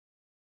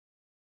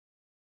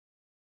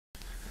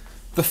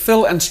The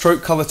Fill and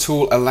Stroke Color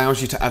tool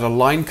allows you to add a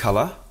line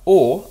color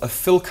or a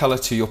fill color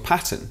to your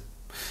pattern.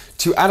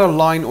 To add a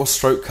line or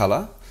stroke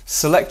color,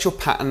 select your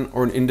pattern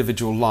or an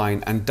individual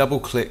line and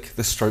double-click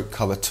the Stroke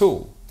Color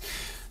tool.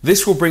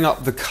 This will bring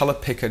up the Color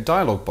Picker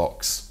dialog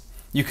box.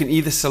 You can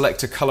either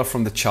select a color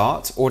from the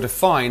chart or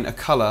define a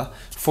color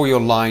for your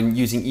line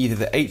using either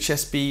the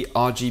HSB,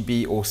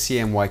 RGB or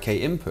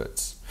CMYK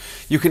inputs.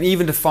 You can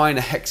even define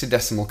a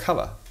hexadecimal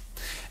color.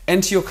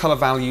 Enter your color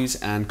values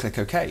and click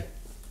OK.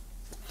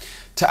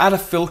 To add a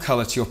fill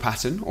color to your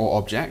pattern or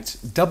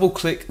object,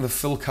 double-click the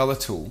Fill Color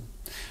tool.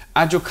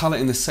 Add your color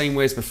in the same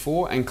way as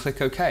before and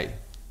click OK.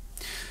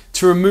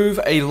 To remove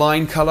a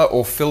line color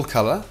or fill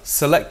color,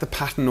 select the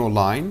pattern or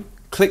line,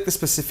 click the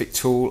specific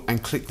tool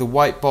and click the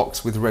white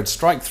box with red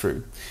strike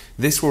through.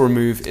 This will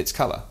remove its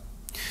color.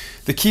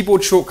 The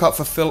keyboard shortcut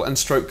for fill and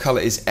stroke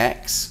color is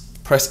X.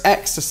 Press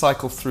X to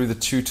cycle through the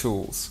two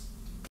tools.